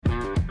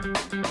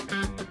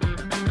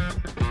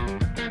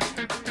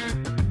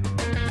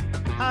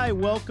Hi,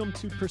 welcome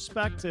to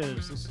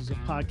Perspectives. This is a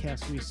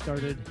podcast we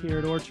started here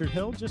at Orchard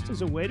Hill just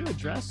as a way to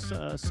address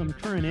some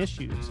current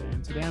issues.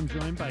 And today I'm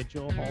joined by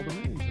Joel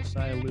Haldeman and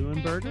Josiah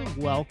Leuenberger.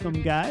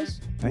 Welcome,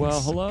 guys. Thanks.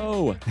 Well,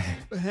 hello.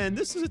 And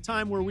this is a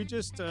time where we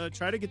just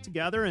try to get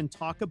together and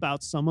talk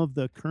about some of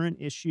the current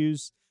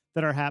issues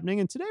that are happening.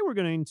 And today we're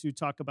going to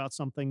talk about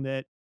something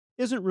that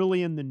isn't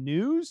really in the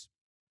news,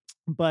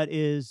 but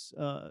is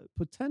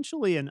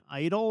potentially an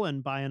idol.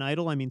 And by an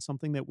idol, I mean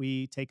something that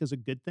we take as a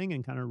good thing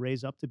and kind of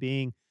raise up to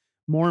being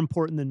more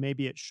important than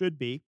maybe it should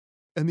be.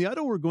 And the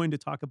idol we're going to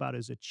talk about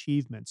is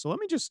achievement. So let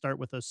me just start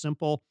with a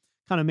simple,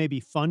 kind of maybe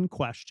fun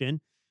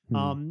question.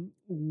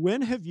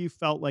 When have you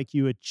felt like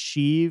you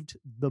achieved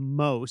the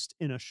most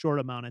in a short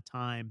amount of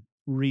time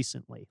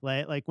recently?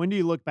 Like when do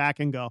you look back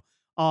and go,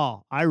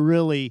 oh, I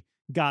really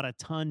got a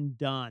ton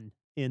done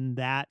in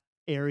that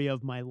area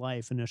of my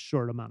life in a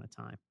short amount of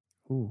time?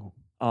 Ooh.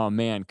 Oh,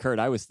 man, Kurt,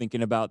 I was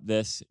thinking about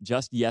this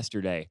just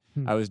yesterday.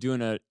 I was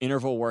doing an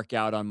interval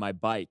workout on my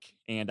bike,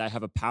 and I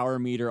have a power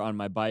meter on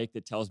my bike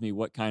that tells me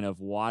what kind of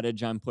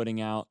wattage I'm putting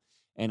out.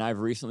 And I've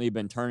recently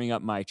been turning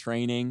up my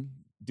training,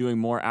 doing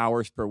more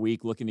hours per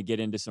week, looking to get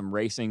into some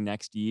racing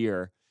next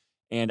year.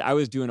 And I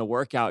was doing a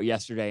workout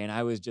yesterday, and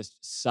I was just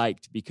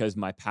psyched because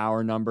my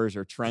power numbers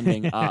are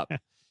trending up.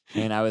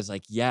 And I was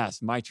like,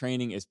 yes, my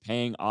training is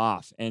paying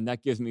off. And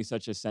that gives me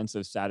such a sense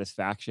of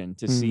satisfaction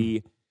to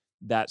see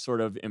that sort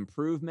of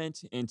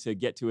improvement and to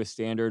get to a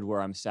standard where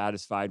I'm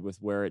satisfied with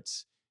where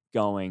it's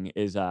going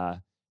is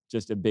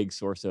just a big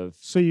source of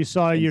So you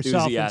saw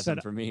yourself and enthusiasm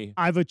said, for me.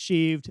 I've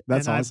achieved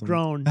That's and awesome. I've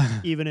grown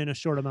even in a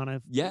short amount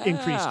of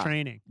increased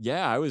training.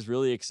 Yeah, I was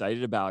really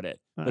excited about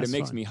it, but That's it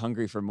makes fun. me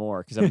hungry for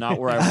more because I'm not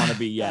where I want to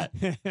be yet.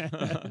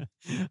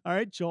 All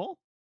right, Joel.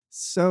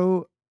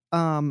 So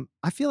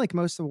I feel like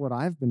most of what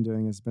I've been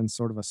doing has been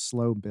sort of a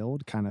slow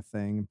build kind of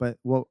thing. But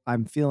what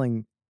I'm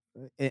feeling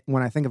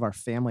when I think of our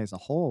family as a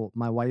whole,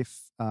 my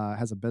wife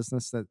has a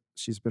business that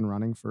she's been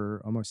running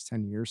for almost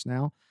 10 years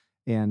now.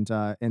 And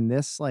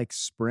this like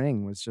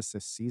spring was just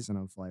a season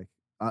of like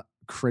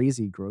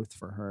crazy growth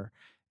for her.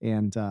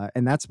 And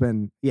that's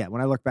been,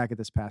 when I look back at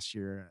this past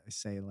year, I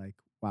say like,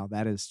 wow,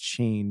 that has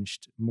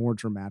changed more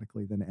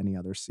dramatically than any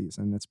other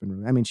season. It's been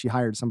really, I mean, she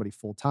hired somebody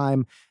full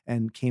time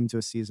and came to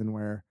a season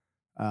where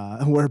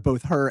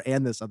both her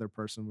and this other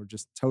person were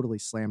just totally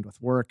slammed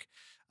with work,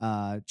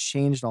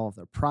 changed all of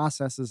their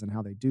processes and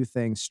how they do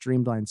things,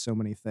 streamlined so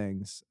many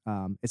things.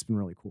 It's been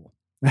really cool.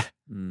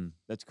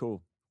 That's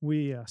cool.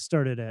 We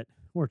started at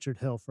Orchard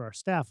Hill for our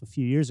staff a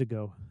few years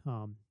ago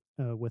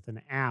with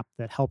an app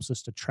that helps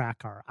us to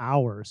track our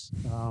hours,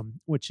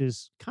 which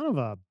is kind of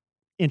a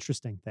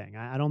interesting thing.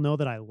 I don't know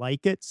that I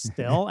like it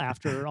still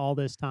after all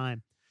this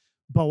time,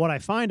 but what I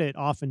find it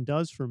often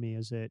does for me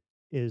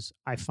is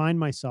I find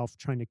myself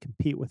trying to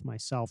compete with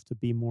myself to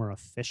be more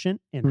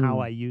efficient in how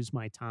I use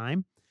my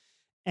time.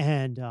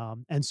 And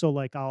so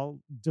like I'll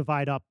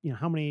divide up,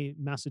 how many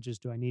messages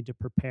do I need to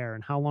prepare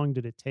and how long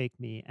did it take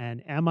me?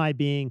 And am I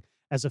being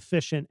as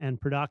efficient and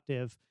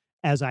productive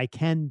as I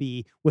can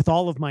be with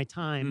all of my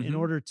time in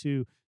order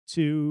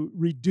to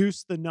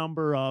reduce the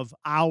number of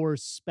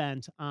hours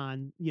spent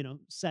on,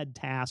 said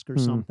task or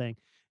something.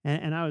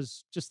 And I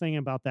was just thinking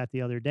about that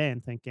the other day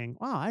and thinking,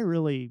 wow, I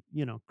really,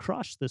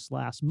 crushed this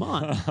last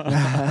month.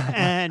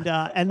 and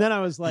then I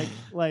was like,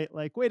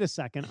 wait a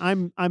second,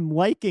 I'm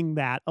liking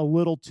that a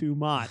little too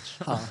much,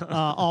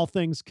 all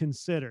things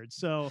considered.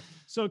 So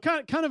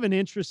kind of an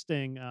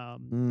interesting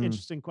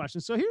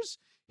question. So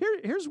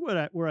here's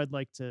where I'd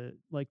like to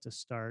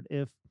start.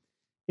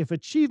 If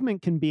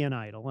achievement can be an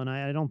idol, and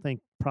I don't think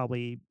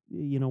probably,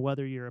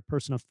 whether you're a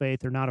person of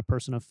faith or not a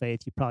person of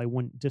faith, you probably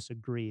wouldn't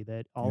disagree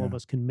that all of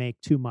us can make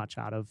too much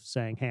out of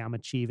saying, hey, I'm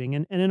achieving.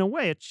 And in a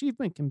way,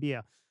 achievement can be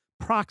a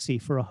proxy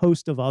for a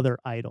host of other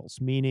idols,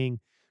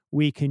 meaning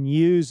we can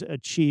use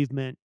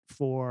achievement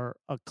for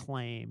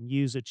acclaim,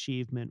 use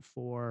achievement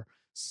for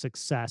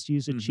success,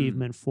 use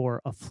achievement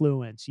for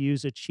affluence,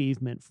 use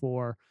achievement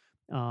for,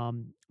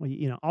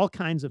 all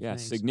kinds of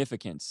things.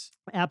 Significance.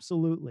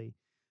 Absolutely.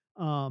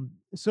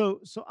 So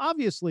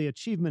obviously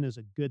achievement is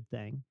a good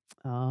thing.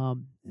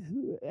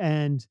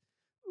 And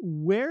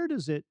where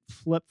does it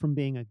flip from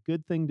being a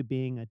good thing to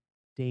being a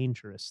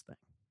dangerous thing?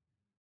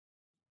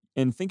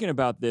 In thinking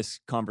about this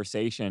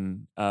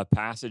conversation, a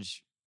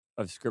passage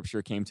of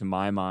scripture came to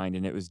my mind,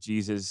 and it was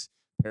Jesus'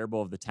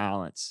 parable of the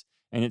talents.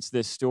 And it's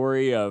this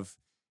story of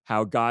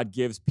how God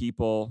gives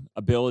people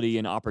ability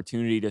and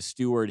opportunity to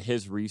steward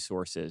his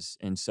resources.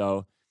 And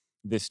so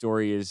this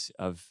story is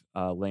of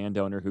a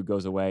landowner who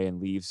goes away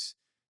and leaves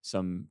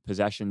some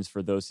possessions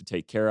for those to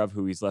take care of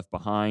who he's left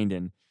behind.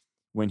 And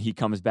when he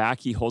comes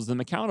back, he holds them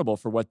accountable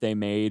for what they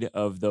made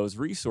of those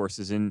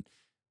resources. And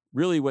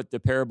really what the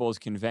parable is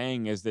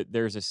conveying is that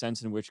there's a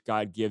sense in which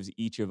God gives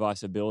each of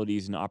us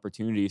abilities and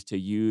opportunities to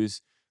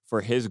use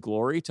for his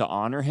glory, to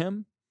honor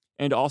him,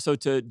 and also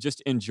to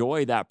just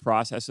enjoy that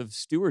process of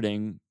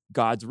stewarding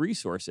God's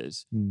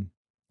resources.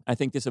 I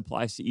think this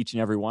applies to each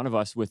and every one of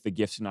us with the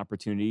gifts and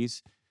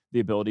opportunities, the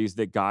abilities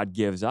that God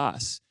gives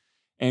us.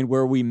 And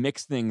where we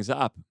mix things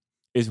up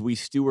is we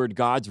steward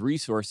God's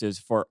resources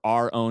for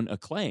our own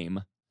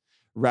acclaim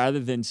rather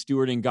than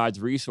stewarding God's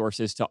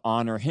resources to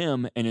honor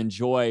him and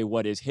enjoy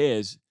what is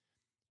his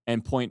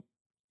and point,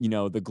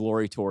 the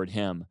glory toward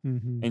him.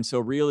 Mm-hmm. And so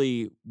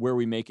really where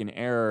we make an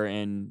error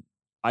in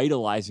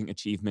idolizing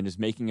achievement is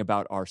making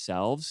about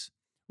ourselves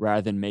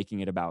rather than making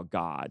it about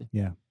God.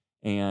 Yeah.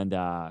 And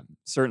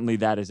certainly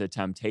that is a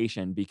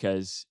temptation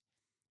because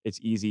it's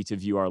easy to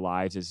view our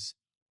lives as,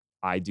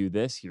 I do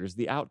this, here's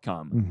the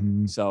outcome.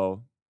 Mm-hmm.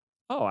 So,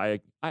 I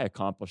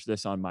accomplished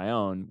this on my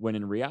own, when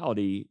in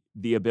reality,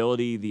 the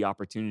ability, the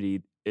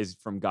opportunity is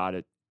from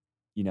God,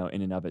 in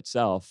and of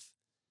itself.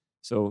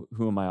 So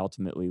who am I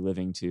ultimately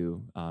living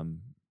to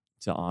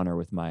honor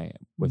with my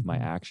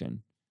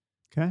action?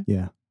 Okay.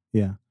 Yeah.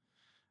 Yeah.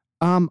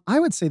 I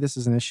would say this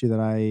is an issue that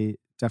I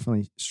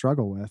definitely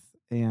struggle with.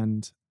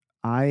 And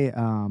I,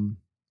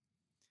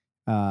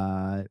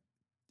 I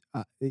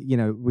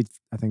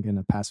think in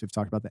the past we've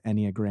talked about the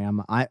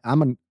Enneagram. I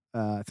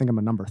think I'm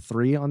a number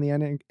 3 on the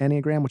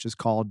Enneagram, which is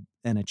called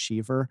an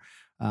achiever.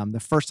 The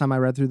first time I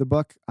read through the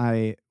book,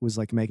 I was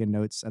like making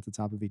notes at the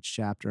top of each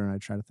chapter, and I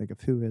try to think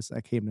of who is.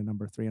 I came to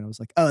number 3, and I was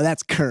like, "Oh,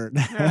 that's Kurt."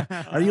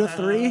 Are you a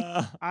 3?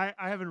 I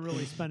haven't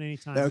really spent any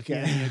time with the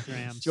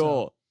Enneagram.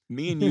 Joel,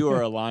 me and you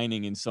are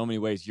aligning in so many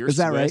ways. You're Is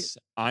that Swiss.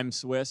 right? I'm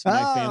Swiss.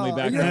 My family You're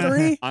background.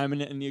 3? I'm an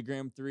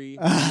Enneagram 3. You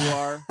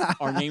are.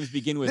 Our names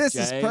begin with This J.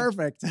 is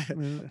perfect.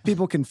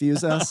 People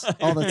confuse us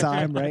all the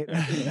time, right?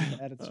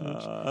 At a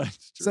church.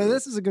 So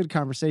this is a good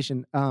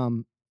conversation.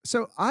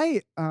 So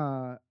I,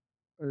 a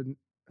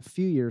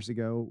few years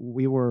ago,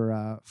 we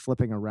were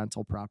flipping a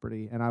rental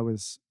property, and I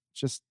was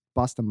just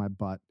busting my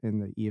butt in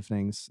the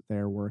evenings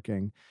there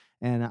working.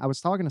 And I was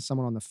talking to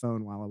someone on the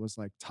phone while I was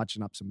like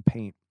touching up some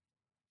paint,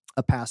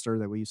 a pastor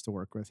that we used to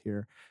work with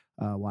here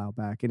a while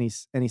back. And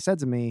he said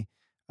to me,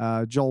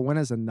 Joel, when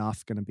is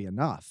enough going to be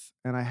enough?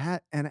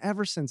 And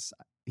ever since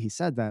he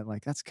said that,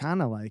 like, that's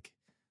kind of like,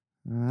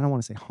 I don't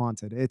want to say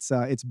haunted.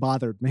 It's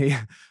bothered me.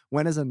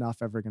 When is enough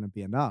ever going to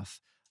be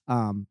enough?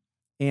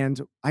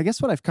 And I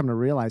guess what I've come to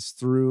realize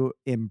through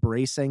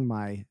embracing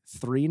my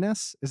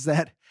 3-ness is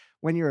that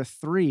when you're a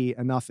 3,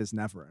 enough is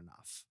never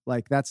enough.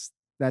 Like that's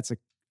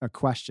a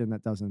question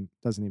that doesn't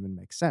even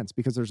make sense,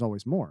 because there's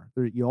always more.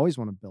 You always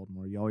want to build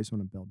more. You always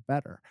want to build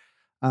better.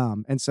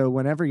 And so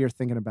whenever you're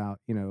thinking about,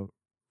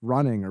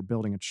 running or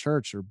building a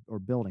church or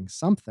building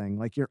something,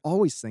 like, you're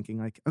always thinking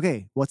like,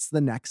 okay, what's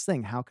the next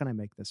thing? How can I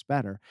make this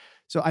better?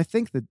 So I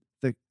think that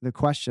the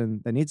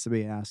question that needs to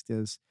be asked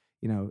is,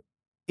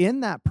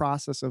 in that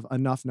process of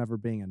enough never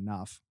being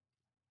enough,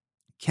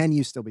 can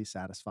you still be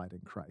satisfied in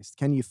Christ?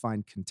 Can you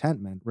find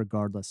contentment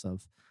regardless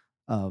of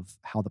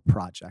how the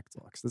project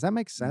looks? Does that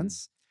make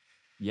sense?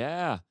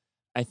 Yeah.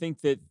 I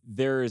think that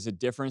there is a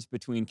difference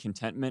between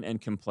contentment and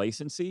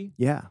complacency.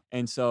 Yeah.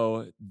 And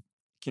so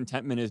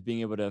contentment is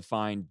being able to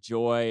find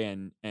joy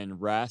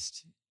and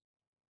rest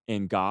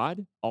in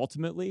God,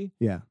 ultimately.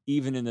 Yeah.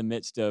 Even in the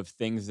midst of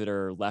things that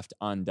are left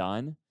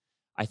undone.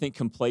 I think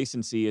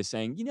complacency is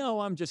saying,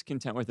 I'm just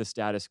content with the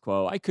status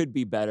quo. I could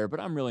be better,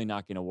 but I'm really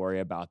not going to worry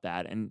about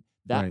that. And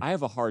that, Right. I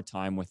have a hard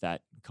time with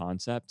that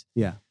concept.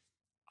 Yeah.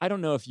 I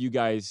don't know if you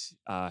guys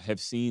have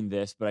seen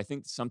this, but I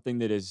think something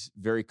that is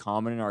very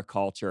common in our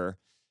culture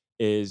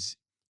is,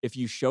 if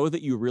you show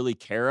that you really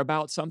care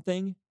about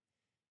something,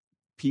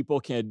 people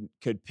could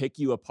pick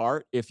you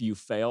apart if you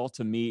fail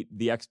to meet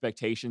the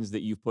expectations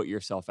that you've put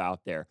yourself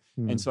out there.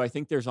 And so I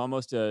think there's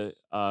almost a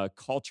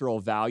cultural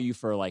value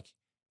for, like,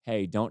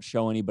 hey, don't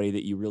show anybody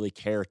that you really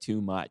care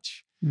too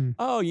much.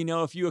 Oh,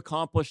 if you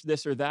accomplish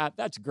this or that,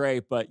 that's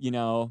great, but,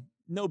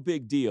 no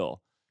big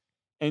deal.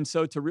 And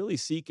so to really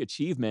seek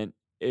achievement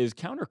is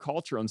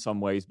counterculture in some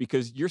ways,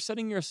 because you're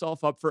setting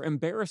yourself up for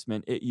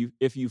embarrassment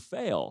if you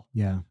fail.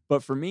 Yeah.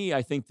 But for me,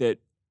 I think that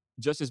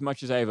just as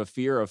much as I have a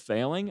fear of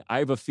failing, I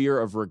have a fear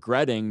of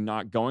regretting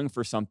not going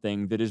for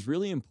something that is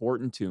really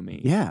important to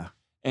me. Yeah.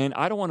 And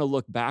I don't want to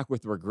look back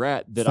with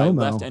regret that I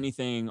left FOMO.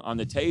 anything on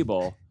the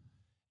table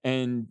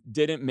and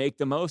didn't make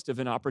the most of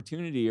an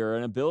opportunity or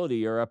an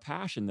ability or a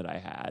passion that I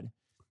had.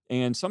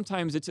 And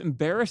sometimes it's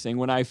embarrassing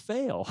when I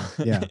fail.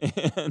 Yeah.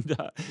 And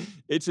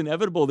it's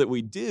inevitable that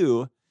we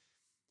do.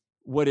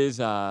 What is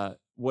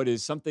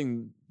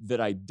something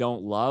that I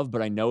don't love,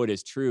 but I know it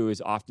is true,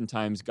 is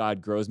oftentimes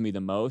God grows me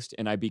the most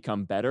and I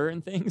become better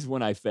in things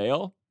when I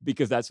fail,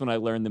 because that's when I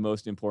learn the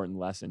most important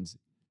lessons.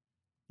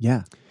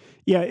 Yeah.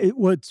 Yeah.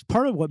 What's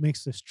part of what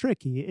makes this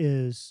tricky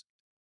is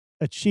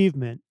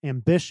achievement,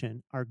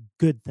 ambition are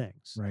good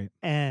things. Right.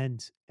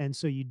 And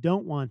so you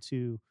don't want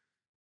to,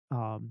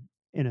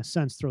 in a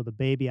sense, throw the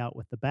baby out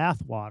with the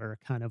bathwater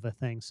kind of a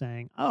thing,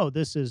 saying, oh,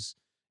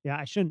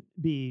 I shouldn't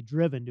be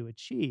driven to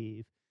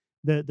achieve.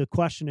 The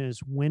question is,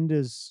 when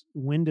does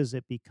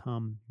it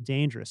become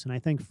dangerous? And I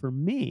think for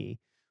me,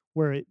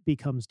 where it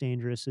becomes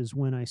dangerous is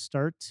when I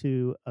start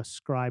to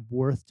ascribe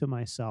worth to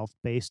myself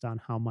based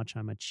on how much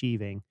I'm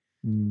achieving,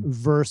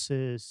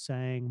 versus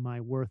saying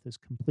my worth is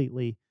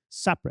completely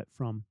separate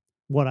from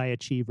what I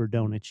achieve or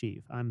don't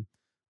achieve. I'm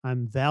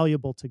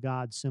valuable to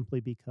God simply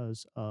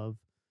because of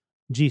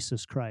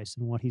Jesus Christ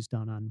and what he's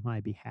done on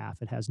my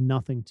behalf. It has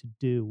nothing to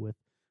do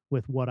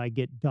with what I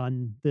get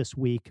done this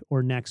week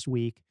or next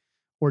week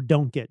or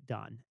don't get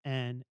done.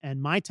 And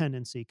my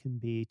tendency can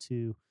be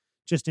to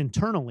just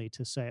internally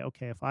to say,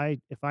 okay, if I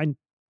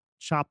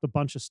chopped a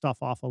bunch of stuff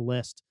off a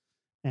list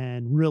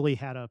and really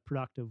had a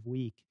productive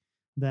week,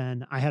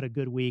 then I had a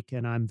good week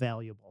and I'm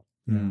valuable.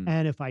 Mm.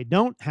 And if I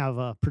don't have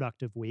a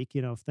productive week,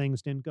 if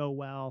things didn't go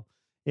well,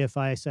 if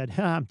I said,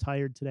 I'm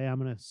tired today, I'm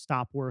going to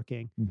stop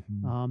working.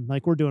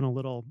 Like we're doing a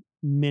little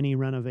mini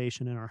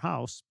renovation in our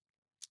house,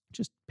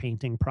 just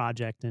painting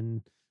project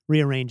and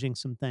rearranging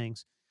some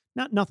things.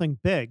 Nothing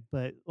big,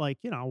 but like,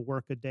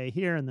 work a day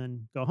here and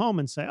then go home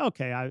and say,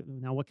 okay,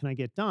 now what can I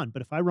get done?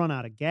 But if I run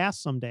out of gas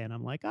someday and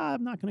I'm like,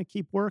 I'm not going to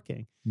keep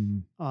working.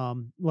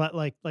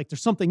 Like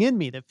there's something in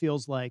me that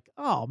feels like,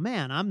 oh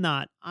man, I'm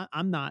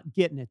not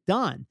getting it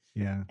done.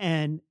 Yeah.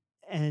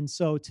 And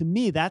so to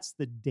me, that's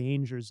the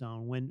danger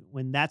zone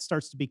when that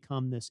starts to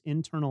become this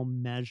internal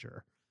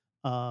measure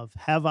of,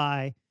 have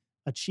I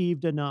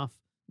achieved enough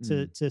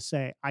to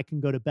say I can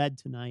go to bed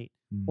tonight,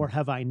 or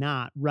have I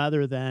not,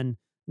 rather than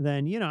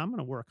I'm going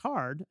to work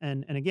hard.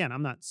 And again,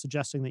 I'm not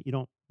suggesting that you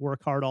don't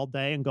work hard all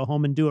day and go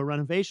home and do a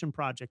renovation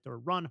project or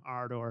run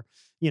hard or,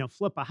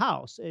 flip a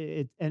house.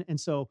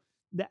 So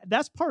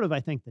that's part of,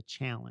 I think, the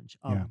challenge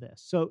of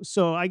this.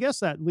 So I guess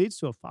that leads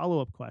to a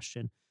follow-up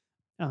question.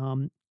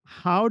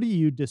 How do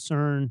you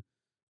discern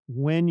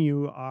when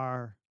you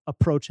are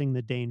approaching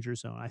the danger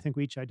zone? I think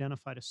we each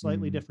identified a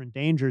slightly different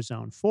danger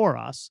zone for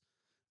us.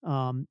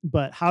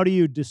 But how do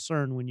you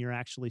discern when you're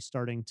actually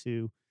starting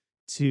to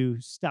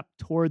step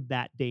toward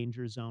that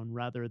danger zone,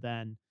 rather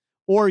than,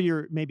 or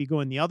you're maybe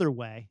going the other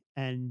way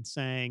and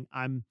saying,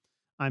 I'm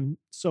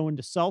so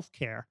into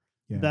self-care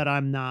that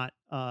I'm not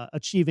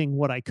achieving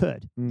what I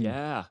could?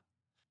 Yeah.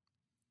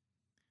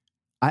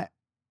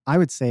 I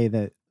would say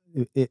that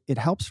it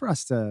helps for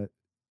us to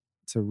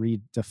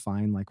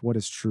redefine like what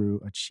is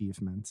true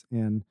achievement.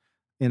 And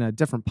in a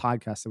different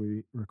podcast that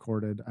we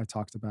recorded, I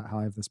talked about how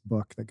I have this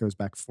book that goes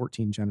back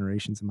 14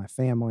 generations in my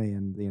family.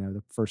 And,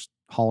 the first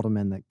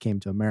Haldeman that came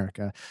to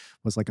America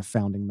was like a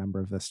founding member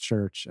of this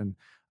church. And,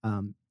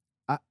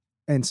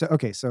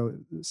 so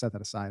set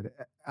that aside.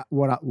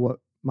 What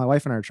my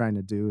wife and I are trying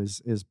to do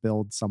is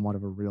build somewhat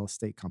of a real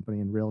estate company,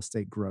 and real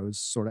estate grows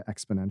sort of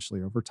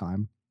exponentially over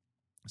time.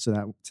 So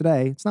that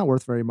today it's not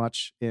worth very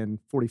much. In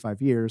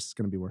 45 years, it's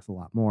going to be worth a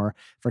lot more.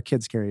 If our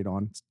kids carry it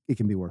on, it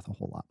can be worth a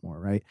whole lot more,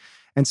 right?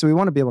 And so we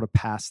want to be able to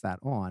pass that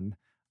on.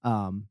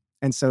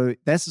 And so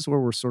this is where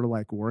we're sort of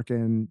like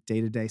working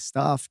day-to-day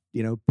stuff,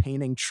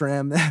 painting,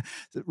 trim,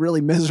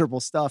 really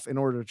miserable stuff in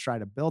order to try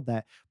to build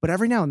that. But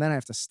every now and then I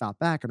have to stop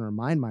back and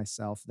remind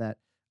myself that,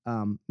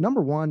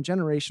 number one,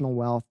 generational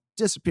wealth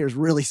disappears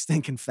really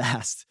stinking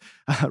fast,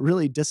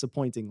 really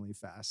disappointingly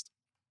fast.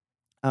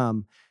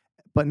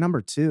 But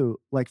number two,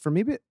 like for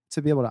me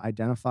to be able to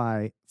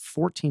identify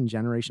 14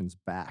 generations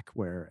back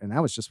and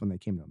that was just when they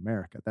came to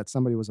America, that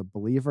somebody was a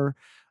believer,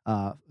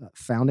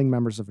 founding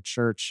members of a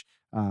church,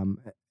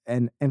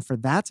 and for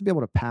that to be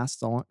able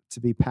to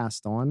be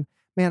passed on,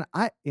 man,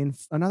 in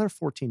another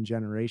 14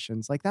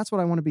 generations, like that's what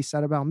I want to be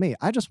said about me.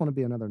 I just want to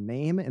be another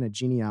name in a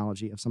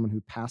genealogy of someone who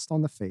passed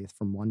on the faith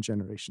from one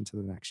generation to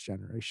the next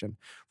generation,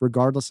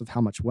 regardless of how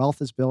much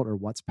wealth is built or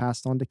what's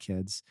passed on to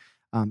kids.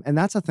 And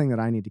that's a thing that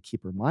I need to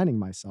keep reminding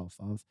myself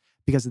of,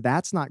 because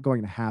that's not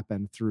going to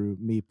happen through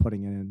me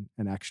putting in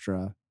an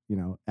extra,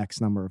 X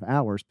number of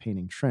hours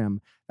painting trim.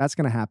 That's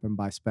going to happen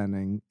by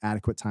spending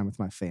adequate time with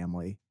my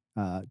family,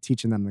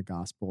 teaching them the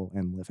gospel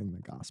and living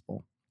the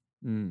gospel.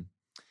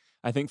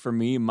 I think for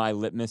me, my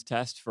litmus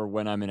test for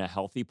when I'm in a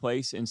healthy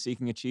place in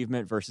seeking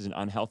achievement versus an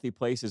unhealthy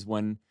place is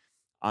when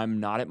I'm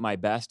not at my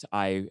best.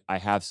 I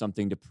have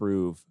something to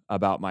prove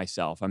about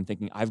myself. I'm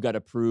thinking I've got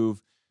to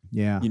prove,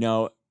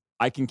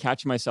 I can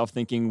catch myself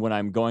thinking when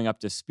I'm going up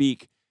to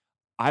speak,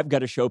 I've got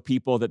to show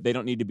people that they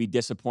don't need to be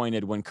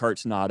disappointed when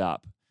Kurt's not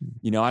up.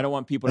 I don't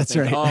want people to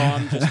think,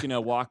 I'm just going to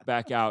walk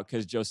back out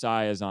because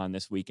Josiah's on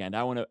this weekend.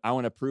 I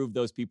want to prove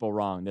those people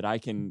wrong, that I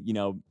can,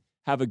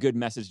 have a good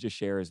message to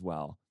share as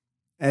well.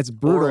 It's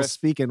brutal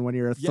speaking when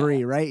you're a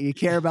 3, right? You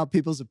care about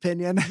people's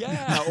opinion.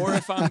 Yeah. Or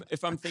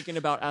if I'm thinking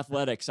about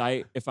athletics,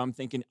 if I'm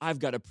thinking I've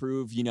got to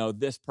prove,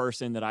 this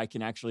person that I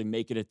can actually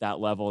make it at that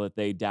level that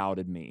they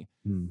doubted me,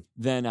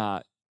 then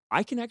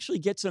I can actually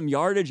get some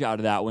yardage out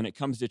of that when it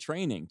comes to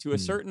training. To a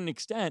certain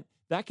extent,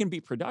 that can be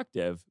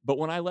productive. But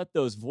when I let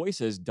those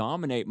voices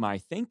dominate my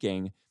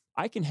thinking,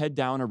 I can head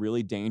down a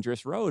really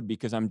dangerous road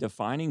because I'm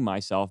defining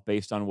myself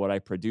based on what I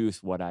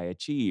produce, what I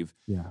achieve.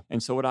 Yeah.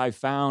 And so what I've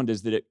found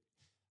is that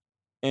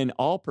in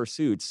all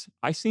pursuits,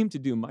 I seem to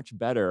do much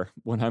better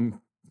when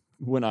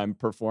I'm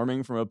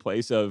performing from a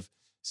place of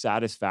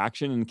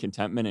satisfaction and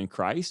contentment in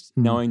Christ,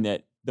 knowing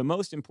that the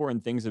most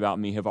important things about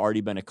me have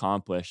already been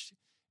accomplished.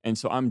 And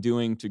so I'm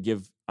doing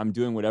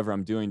whatever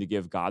I'm doing to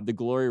give God the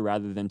glory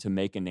rather than to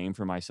make a name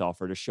for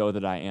myself or to show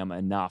that I am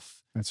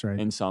enough. That's right.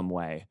 In some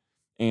way.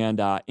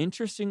 And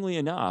interestingly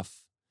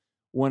enough,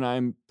 when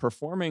I'm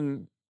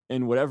performing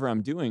in whatever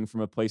I'm doing from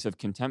a place of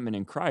contentment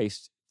in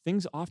Christ,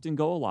 things often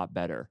go a lot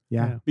better.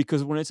 Yeah.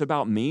 Because when it's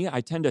about me,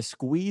 I tend to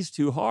squeeze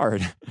too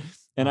hard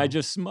and I Wow.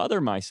 just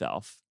smother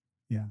myself.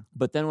 Yeah.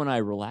 But then when I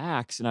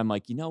relax and I'm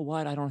like, you know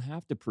what? I don't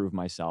have to prove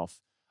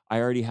myself. I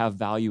already have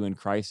value in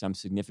Christ. I'm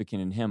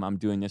significant in him. I'm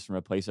doing this from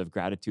a place of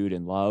gratitude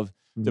and love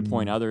to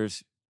point Mm.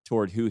 others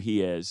toward who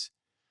he is.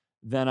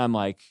 Then I'm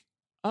like,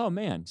 oh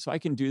man, so I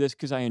can do this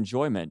because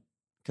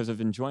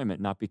of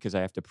enjoyment, not because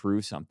I have to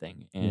prove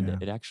something. And Yeah.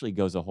 it actually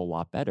goes a whole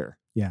lot better.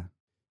 Yeah.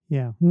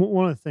 Yeah.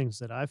 One of the things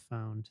that I've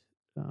found,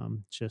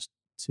 just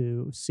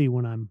to see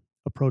when I'm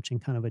approaching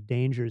kind of a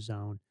danger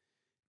zone,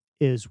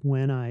 is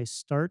when I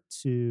start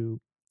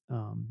to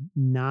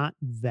not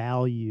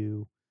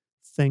value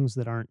things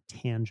that aren't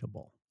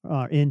tangible,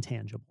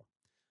 intangible.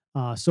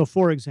 So,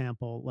 for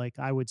example, like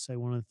I would say,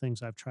 one of the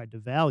things I've tried to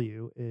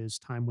value is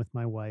time with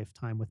my wife,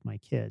 time with my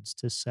kids.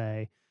 To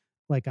say,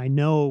 like, I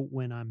know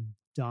when I'm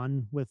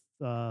done with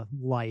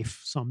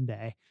life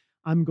someday,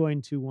 I'm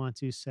going to want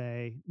to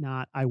say,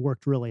 not I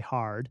worked really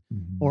hard,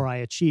 or Mhm. I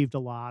achieved a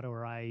lot,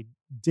 or I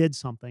did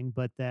something,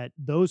 but that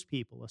those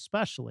people,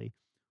 especially,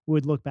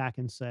 would look back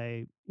and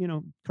say,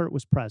 Kurt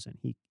was present.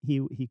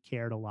 He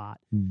cared a lot.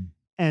 Mm.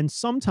 And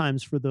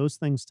sometimes for those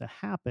things to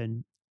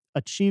happen,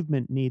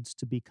 achievement needs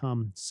to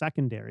become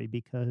secondary,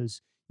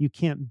 because you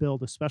can't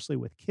build, especially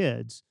with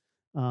kids,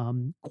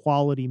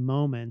 quality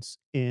moments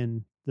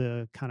in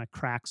the kind of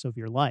cracks of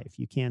your life.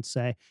 You can't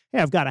say, hey,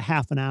 I've got a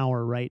half an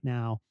hour right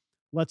now.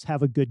 Let's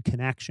have a good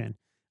connection.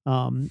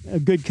 A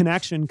good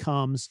connection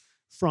comes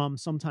from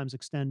sometimes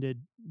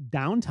extended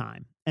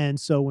downtime. And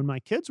so when my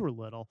kids were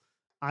little,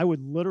 I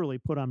would literally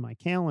put on my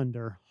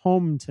calendar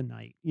home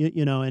tonight,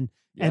 and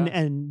Yeah.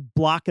 and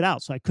block it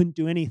out. So I couldn't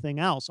do anything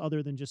else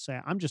other than just say,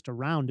 I'm just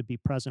around to be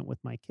present with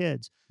my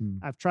kids. Mm.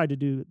 I've tried to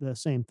do the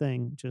same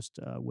thing just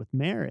with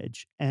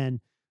marriage.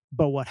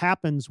 But what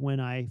happens when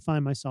I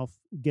find myself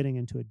getting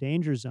into a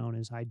danger zone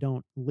is I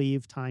don't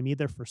leave time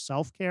either for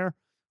self-care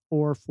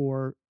or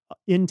for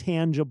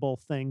intangible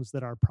things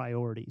that are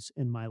priorities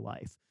in my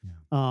life.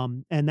 Yeah.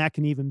 And that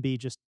can even be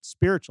just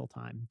spiritual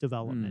time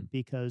development,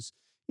 because,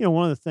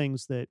 one of the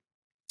things that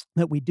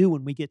we do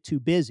when we get too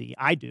busy,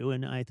 I do,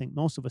 and I think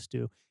most of us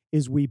do,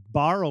 is we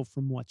borrow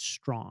from what's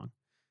strong.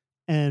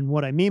 And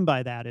what I mean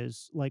by that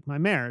is, like, my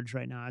marriage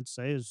right now, I'd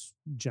say, is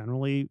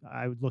generally,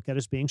 I would look at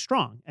as being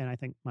strong. And I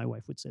think my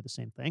wife would say the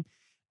same thing.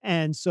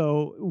 And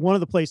so one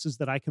of the places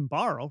that I can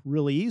borrow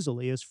really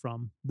easily is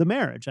from the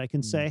marriage. I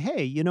can say,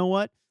 hey, you know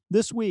what?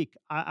 This week,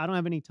 I don't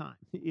have any time.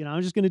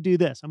 I'm just going to do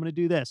this. I'm going to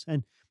do this.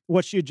 And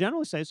what she would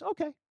generally say is,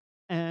 okay.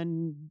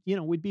 And,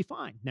 we'd be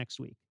fine next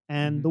week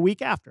and the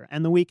week after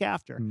and the week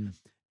after. Mm.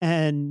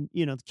 And,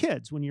 the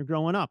kids, when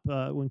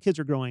kids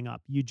are growing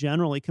up, you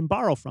generally can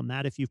borrow from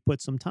that if you've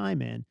put some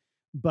time in.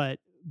 But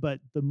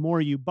the more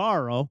you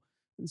borrow,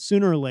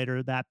 sooner or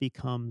later that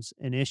becomes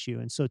an issue.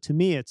 And so to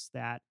me, it's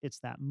that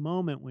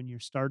moment when you're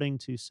starting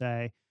to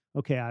say,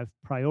 okay, I've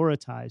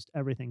prioritized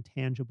everything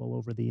tangible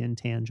over the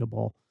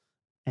intangible.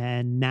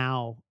 And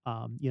now,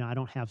 I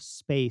don't have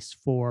space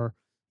for,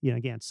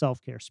 again,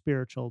 self-care,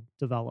 spiritual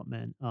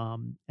development,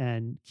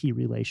 and key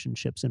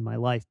relationships in my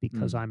life,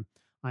 because I'm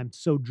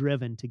so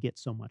driven to get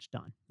so much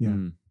done.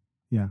 Yeah.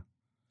 Yeah.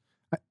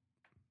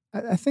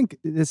 I, I think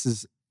this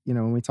is,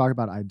 when we talk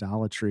about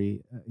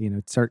idolatry,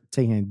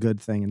 taking a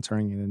good thing and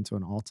turning it into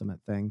an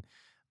ultimate thing,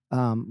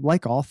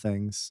 like all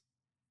things,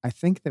 I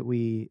think that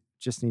we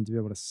just need to be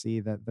able to see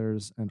that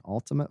there's an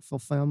ultimate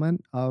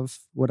fulfillment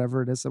of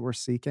whatever it is that we're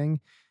seeking.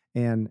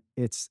 And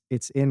it's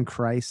in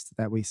Christ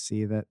that we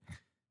see that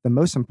the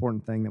most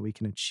important thing that we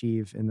can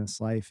achieve in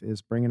this life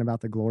is bringing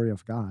about the glory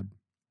of God.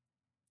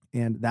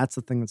 And that's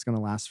the thing that's going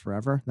to last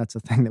forever. That's the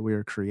thing that we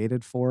were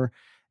created for.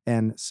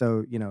 And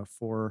so,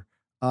 for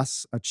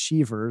us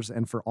achievers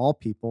and for all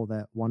people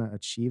that want to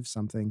achieve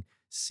something,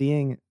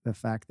 seeing the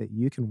fact that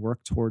you can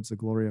work towards the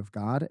glory of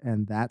God,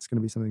 and that's going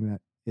to be something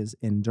that is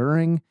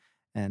enduring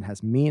and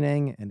has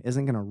meaning and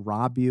isn't going to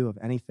rob you of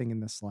anything in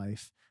this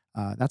life.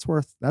 That's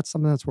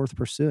something that's worth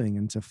pursuing,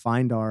 and to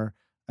find our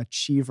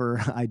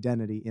achiever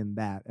identity in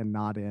that and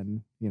not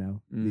in,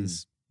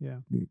 these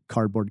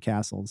cardboard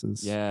castles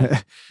is.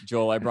 Yeah.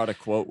 Joel, I brought a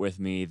quote with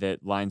me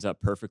that lines up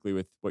perfectly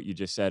with what you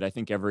just said. I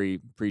think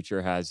every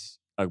preacher has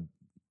a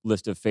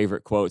list of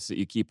favorite quotes that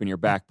you keep in your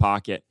back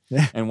pocket.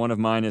 And one of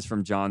mine is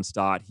from John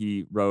Stott.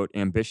 He wrote,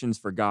 "Ambitions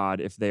for God,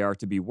 if they are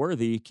to be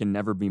worthy, can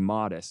never be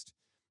modest.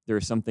 There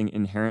is something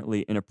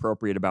inherently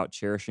inappropriate about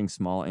cherishing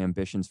small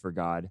ambitions for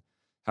God.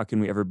 How can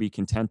we ever be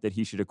content that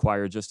he should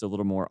acquire just a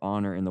little more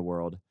honor in the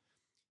world?"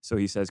 So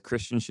he says,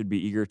 Christians should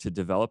be eager to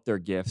develop their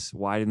gifts,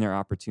 widen their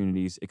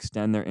opportunities,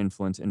 extend their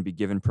influence, and be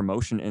given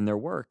promotion in their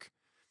work.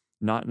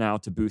 Not now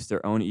to boost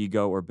their own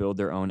ego or build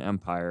their own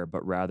empire,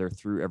 but rather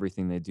through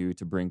everything they do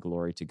to bring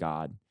glory to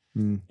God.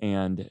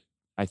 And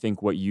I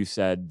think what you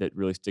said that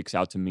really sticks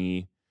out to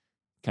me,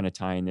 kind of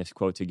tying this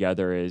quote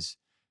together, is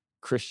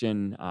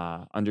Christian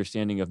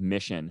understanding of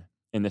mission,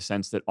 in the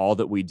sense that all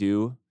that we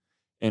do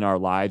in our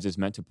lives is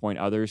meant to point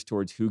others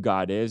towards who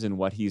God is and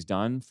what he's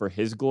done for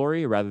his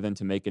glory, rather than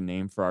to make a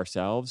name for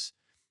ourselves.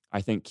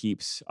 I think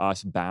keeps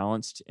us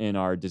balanced in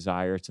our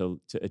desire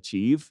to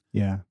achieve,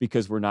 Yeah.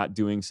 because we're not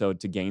doing so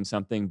to gain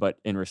something, but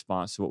in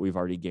response to what we've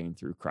already gained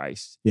through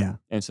Christ. Yeah.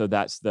 And so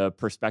that's the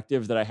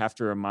perspective that I have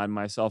to remind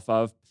myself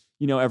of,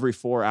 every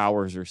 4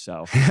 hours or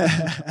so.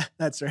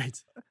 That's right.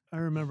 I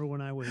remember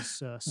when I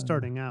was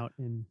starting out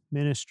in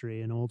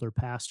ministry, an older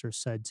pastor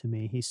said to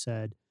me, he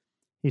said,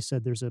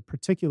 there's a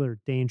particular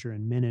danger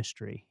in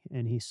ministry.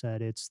 And he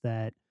said, it's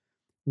that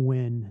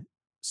when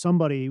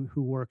somebody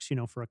who works,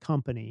 for a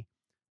company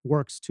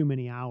works too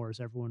many hours,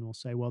 everyone will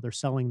say, well, they're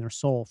selling their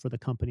soul for the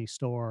company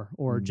store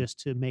or just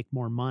to make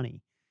more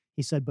money.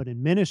 He said, but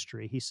in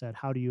ministry, he said,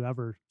 how do you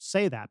ever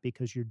say that?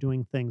 Because you're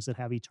doing things that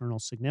have eternal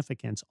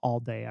significance all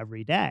day,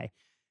 every day.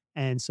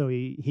 And so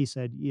he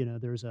said,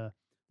 there's a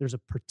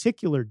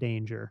particular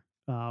danger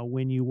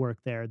when you work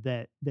there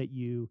that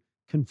you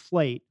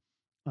conflate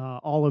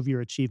all of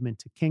your achievement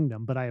to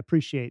kingdom. But I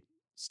appreciate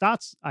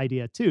Stott's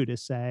idea too, to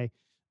say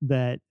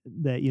that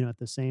at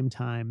the same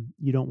time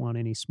you don't want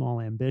any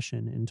small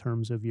ambition in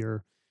terms of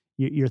your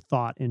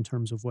thought in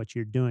terms of what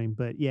you're doing.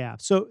 But yeah,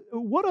 so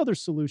what other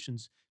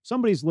solutions?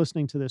 Somebody's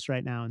listening to this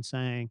right now and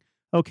saying,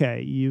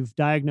 okay, you've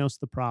diagnosed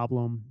the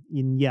problem,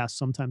 and yes,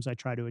 sometimes I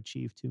try to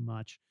achieve too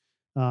much.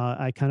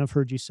 I kind of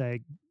heard you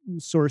say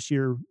source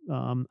your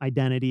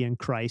identity in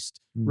Christ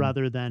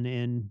rather than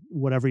in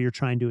whatever you're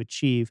trying to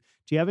achieve.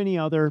 Do you have any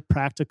other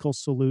practical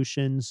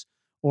solutions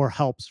or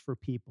helps for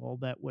people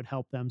that would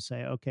help them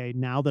say, okay,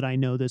 now that I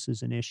know this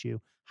is an issue,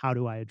 how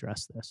do I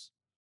address this?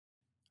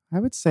 I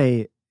would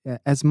say,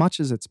 as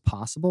much as it's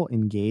possible,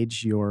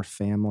 engage your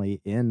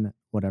family in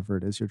whatever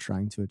it is you're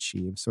trying to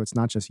achieve. So it's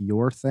not just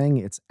your thing,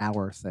 it's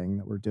our thing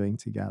that we're doing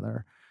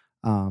together.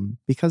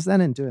 Because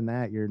then in doing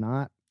that, you're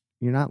not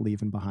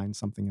leaving behind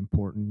something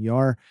important. You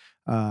are,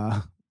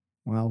 if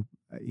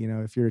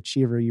you're an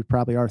achiever, you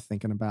probably are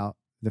thinking about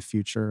the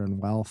future and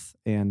wealth.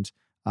 And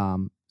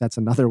that's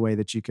another way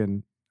that you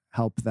can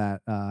help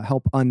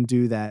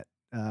undo that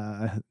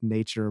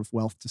nature of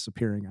wealth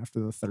disappearing after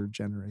the third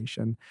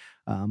generation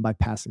by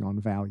passing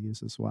on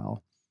values as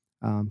well.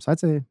 So I'd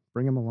say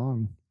bring them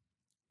along.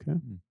 Okay.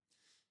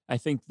 I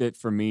think that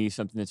for me,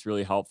 something that's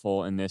really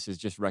helpful in this is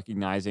just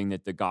recognizing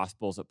that the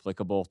gospel is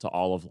applicable to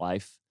all of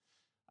life.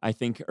 I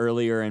think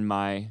earlier in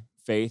my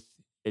faith,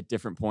 at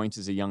different points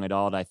as a young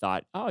adult, I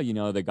thought,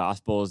 the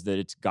gospel is that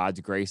it's God's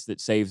grace that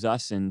saves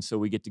us. And so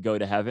we get to go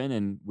to heaven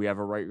and we have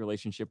a right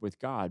relationship with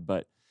God.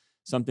 But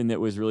something that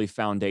was really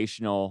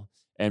foundational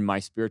in my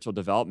spiritual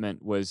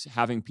development was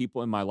having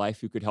people in my life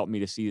who could help me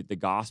to see that the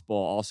gospel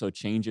also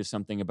changes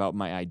something about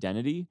my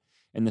identity,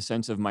 in the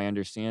sense of my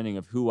understanding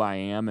of who I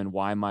am and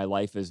why my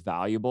life is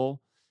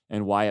valuable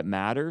and why it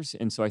matters.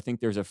 And so I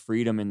think there's a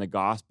freedom in the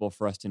gospel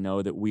for us to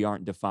know that we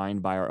aren't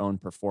defined by our own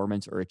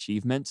performance or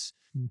achievements,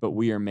 but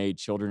we are made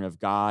children of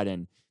God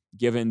and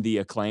given the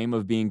acclaim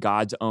of being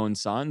God's own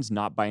sons,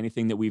 not by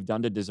anything that we've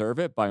done to deserve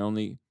it, by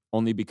only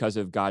because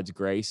of God's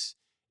grace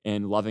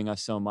and loving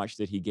us so much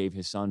that he gave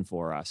his son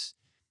for us.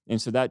 And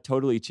so that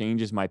totally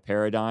changes my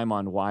paradigm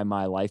on why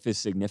my life is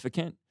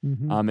significant.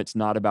 It's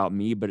not about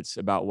me, but it's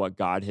about what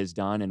God has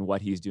done and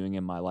what he's doing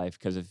in my life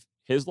because of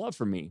his love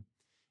for me.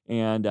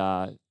 And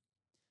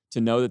to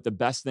know that the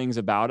best things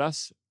about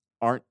us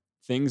aren't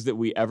things that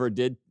we ever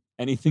did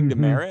anything to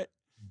merit,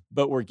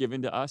 but were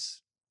given to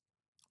us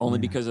only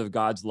because of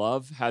God's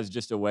love, has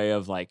just a way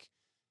of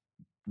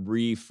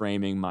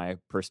reframing my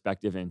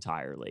perspective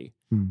entirely.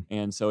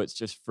 And so it's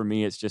just, for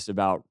me, it's just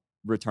about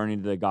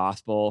returning to the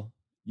gospel,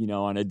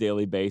 on a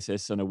daily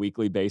basis, on a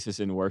weekly basis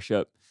in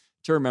worship,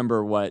 to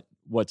remember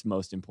what's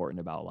most important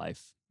about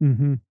life.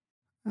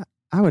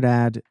 I would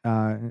add,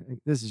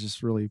 this is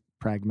just really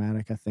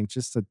pragmatic, I think,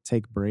 just to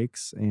take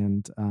breaks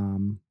and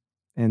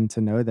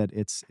to know that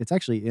it's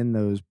actually in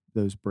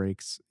those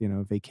breaks,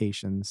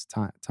 vacations,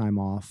 time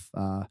off,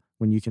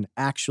 when you can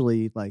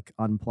actually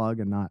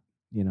unplug and not,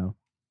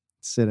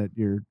 sit at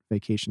your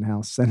vacation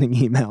house sending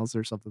emails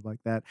or something like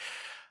that.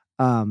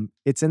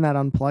 It's in that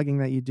unplugging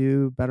that you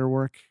do better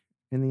work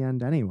in the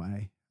end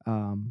anyway.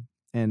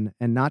 And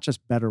not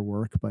just better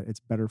work, but it's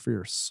better for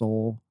your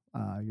soul.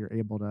 You're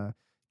able to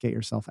get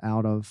yourself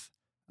out of,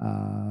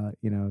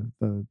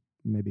 the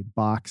maybe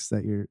box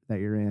that you're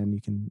in.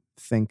 You can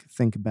think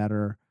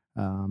better,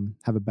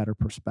 have a better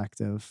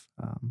perspective.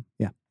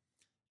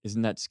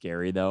 Isn't that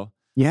scary though?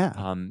 Yeah.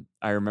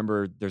 I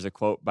remember there's a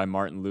quote by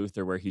Martin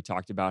Luther where he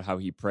talked about how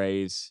he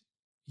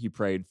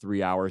prayed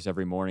 3 hours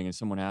every morning, and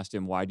someone asked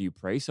him, why do you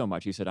pray so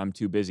much? He said, I'm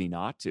too busy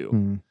not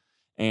to.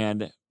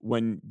 And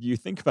when you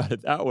think about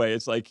it that way,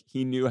 it's like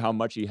he knew how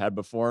much he had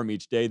before him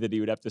each day, that he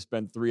would have to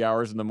spend 3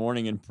 hours in the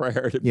morning in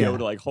prayer to be able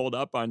to hold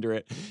up under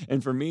it.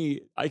 And for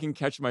me, I can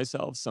catch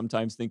myself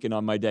sometimes thinking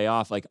on my day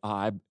off,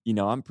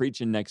 I'm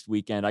preaching next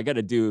weekend. I got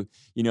to do,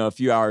 a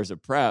few hours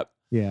of prep.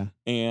 Yeah.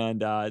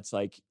 And it's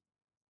like,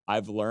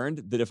 I've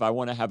learned that if I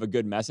want to have a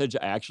good message,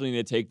 I actually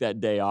need to take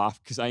that day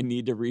off because I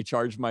need to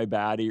recharge my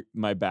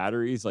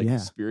batteries,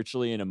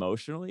 spiritually and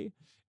emotionally,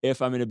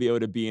 if I'm going to be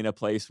able to be in a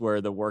place where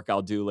the work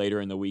I'll do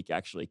later in the week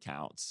actually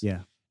counts.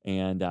 Yeah.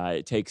 And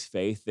it takes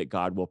faith that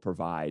God will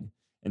provide.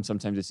 and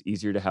sometimes it's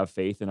easier to have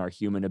faith in our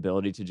human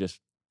ability to just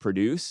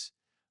produce.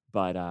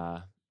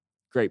 But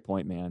great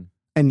point, man.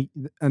 And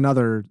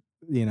another,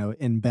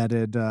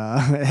 embedded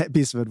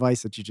piece of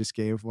advice that you just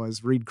gave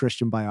was read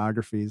Christian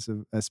biographies,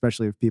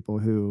 especially of people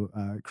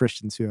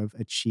Christians who have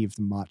achieved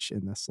much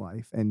in this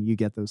life. And you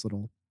get those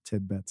little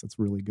tidbits. It's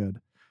really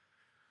good.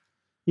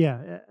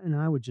 Yeah. And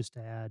I would just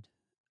add,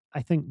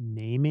 I think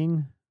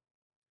naming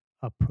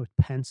a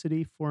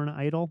propensity for an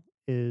idol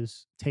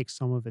takes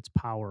some of its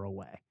power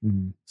away.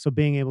 Mm-hmm. So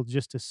being able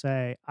just to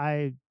say,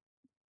 I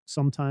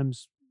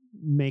sometimes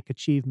make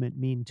achievement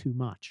mean too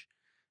much.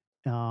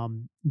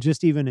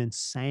 Just even in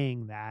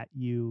saying that,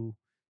 you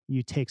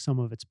take some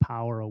of its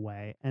power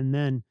away. And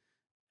then,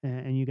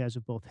 and you guys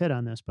have both hit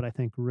on this, but I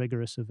think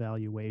rigorous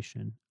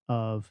evaluation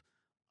of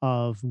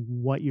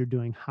what you're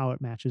doing, how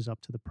it matches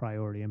up to the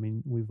priority. I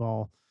mean, we've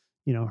all,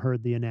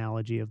 heard the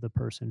analogy of the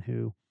person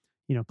who,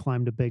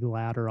 climbed a big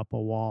ladder up a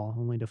wall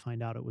only to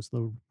find out it was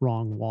the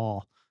wrong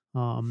wall.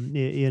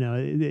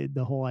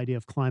 The whole idea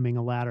of climbing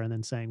a ladder and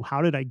then saying,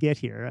 how did I get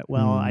here?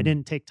 Well, I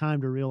didn't take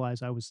time to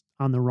realize I was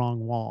on the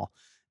wrong wall.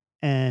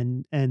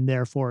 And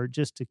therefore,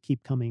 just to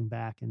keep coming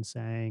back and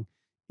saying,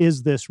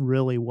 is this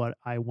really what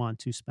I want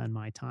to spend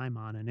my time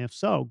on? And if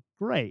so,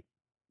 great,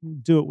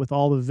 do it with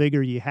all the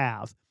vigor you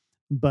have.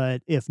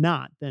 But if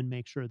not, then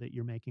make sure that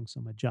you're making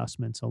some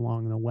adjustments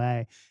along the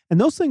way.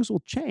 And those things will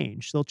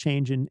change. They'll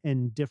change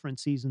in different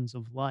seasons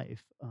of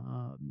life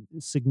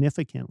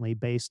significantly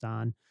based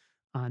on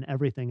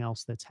everything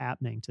else that's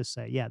happening to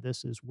say, yeah,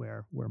 this is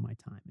where my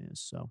time is.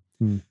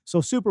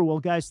 So super. Well,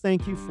 guys,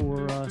 thank you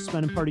for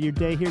spending part of your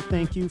day here.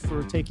 Thank you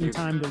for taking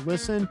time to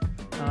listen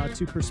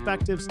to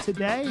Perspectives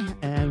today.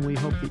 And we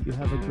hope that you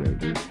have a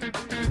great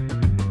week.